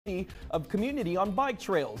of community on bike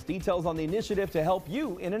trails. Details on the initiative to help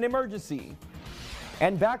you in an emergency.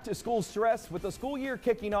 And back to school stress. With the school year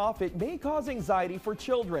kicking off, it may cause anxiety for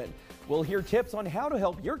children. We'll hear tips on how to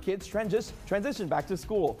help your kids transition back to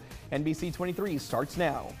school. NBC 23 starts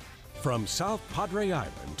now. From South Padre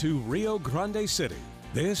Island to Rio Grande City,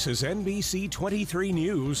 this is NBC 23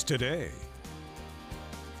 News Today.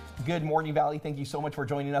 Good morning, Valley. Thank you so much for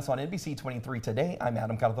joining us on NBC 23 today. I'm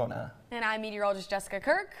Adam Cardona. And I'm meteorologist Jessica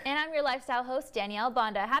Kirk. And I'm your lifestyle host, Danielle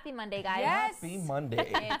Banda. Happy Monday, guys. Yes. Happy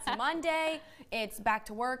Monday. It's Monday. It's back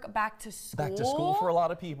to work, back to school. Back to school for a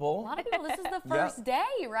lot of people. A lot of people, this is the first day,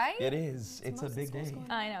 right? It is. It's a big day.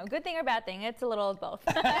 I know. Good thing or bad thing. It's a little of both.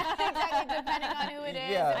 Exactly, depending on who it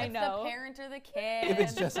is. Yeah. If it's the parent or the kid. If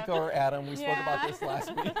it's Jessica or Adam, we spoke about this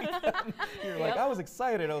last week. You're like, I was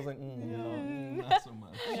excited. I was like, no, not so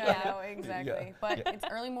much. Yeah, exactly. But it's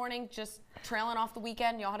early morning, just trailing off the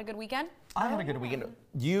weekend. Y'all had a good weekend? I had a good weekend.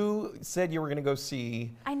 You said you were going to go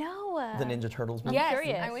see I know. the Ninja Turtles movie. Yes,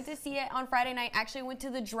 curious. I went to see it on Friday night. Actually, went to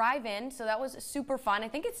the drive-in, so that was super fun. I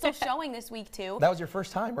think it's still showing this week, too. That was your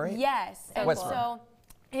first time, right? Yes. And Westboro. so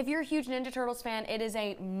if you're a huge Ninja Turtles fan, it is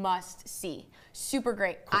a must-see. Super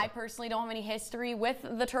great. Cool. I personally don't have any history with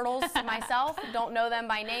the Turtles myself. Don't know them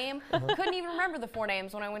by name. Couldn't even remember the 4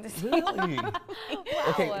 names when I went to see them. Really? Wow.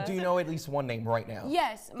 Okay, do you know at least one name right now?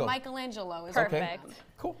 Yes, Go. Michelangelo is Perfect. one.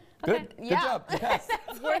 Cool. Okay. Good. Good Yeah. job. You passed.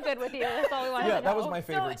 We're good with you. That's all we want to know. Yeah, that was my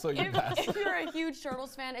favorite, so you passed. If you're a huge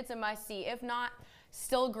Turtles fan, it's a must-see. If not,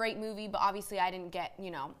 still a great movie, but obviously I didn't get,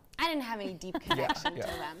 I didn't have any deep connection to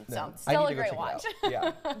them. No. So still a great Check watch. it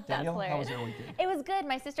out. Yeah. Danielle, how was hilarious. your weekend? It was good.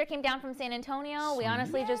 My sister came down from San Antonio. We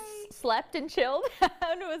honestly just slept and chilled,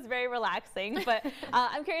 and it was very relaxing. But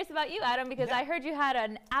I'm curious about you, Adam, because I heard you had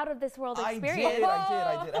an out-of-this-world experience. I did.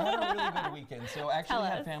 I had a really good weekend. So I actually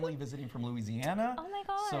had us. family visiting from Louisiana. Oh my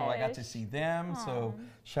gosh. So I got to see them. So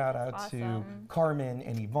shout out to Awesome. Carmen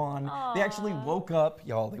and Yvonne. They actually woke up,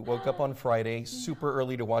 y'all. They woke up on Friday super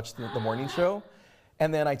early to watch the morning show.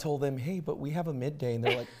 And then I told them, hey, but we have a midday. And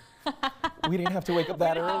they're like, we didn't have to wake up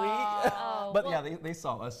that early. But yeah, they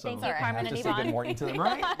saw us. So Thank you, I Carmen have to and say Yvonne. good morning to them,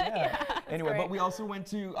 right? Yeah. Anyway, great. but we also went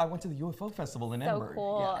to the UFO Festival in So Edinburgh.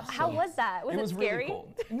 cool. Yeah, How so was that? Was it scary? really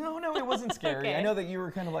cool. No, it wasn't scary. Okay. I know that you were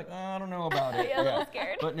kind of like, oh, I don't know about it. Yeah, a little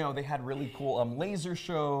scared. But no, they had really cool laser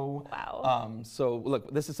show. Wow. So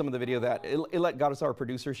look, this is some of the video that Ilette Goddess, our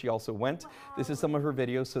producer, she also went. Wow. This is some of her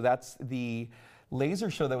videos. So that's the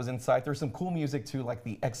laser show that was inside. There's some cool music too, like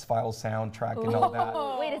the X-Files soundtrack and all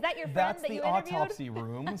that. Wait, is that your friend That's that the you interviewed? autopsy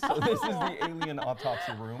room. So this is the alien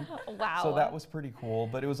autopsy room. Wow. So that was pretty cool,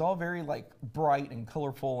 but it was all very like bright and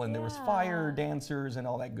colorful, and there was fire dancers and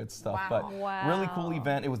all that good stuff. Wow. But really cool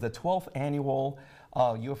event. It was the 12th annual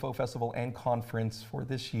UFO Festival and Conference for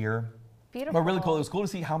this year. Beautiful. But really cool. It was cool to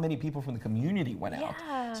see how many people from the community went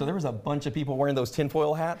out. So there was a bunch of people wearing those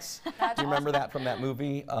tinfoil hats. Do you remember that from that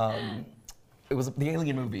movie? It was the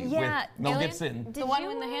Alien movie with Mel Gibson. The one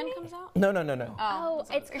when the hand comes out? No. Oh,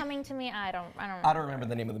 it's coming to me. I don't I don't remember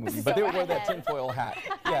the name of the movie, but they would wear that tinfoil hat.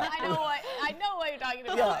 Yeah. I know what you're talking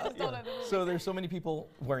about. I just don't know the movie. So there's so many people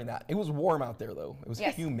wearing that. It was warm out there though. It was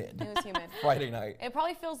humid. It was humid. Friday night. It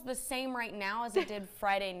probably feels the same right now as it did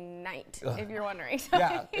Friday night, if you're wondering. So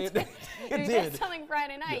Yeah, it if you did. did something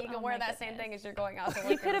Friday night, you can wear that same thing as you're going out to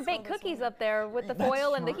work. You could have baked cookies up there with the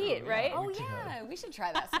foil and the heat, right? Oh yeah, we should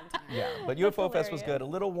try that sometime. Yeah, but UFO Fest was good. A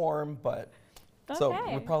little warm, but so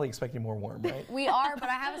we're probably expecting more warm, right? We are, but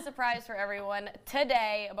I have a surprise for everyone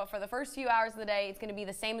today. But for the first few hours of the day, it's going to be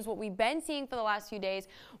the same as what we've been seeing for the last few days.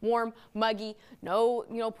 Warm, muggy, no,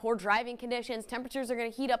 poor driving conditions. Temperatures are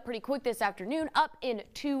going to heat up pretty quick this afternoon, up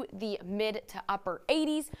into the mid to upper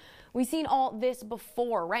 80s. We've seen all this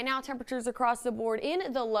before. Right now, temperatures across the board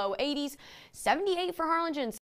in the low 80s, 78 for Harlingen.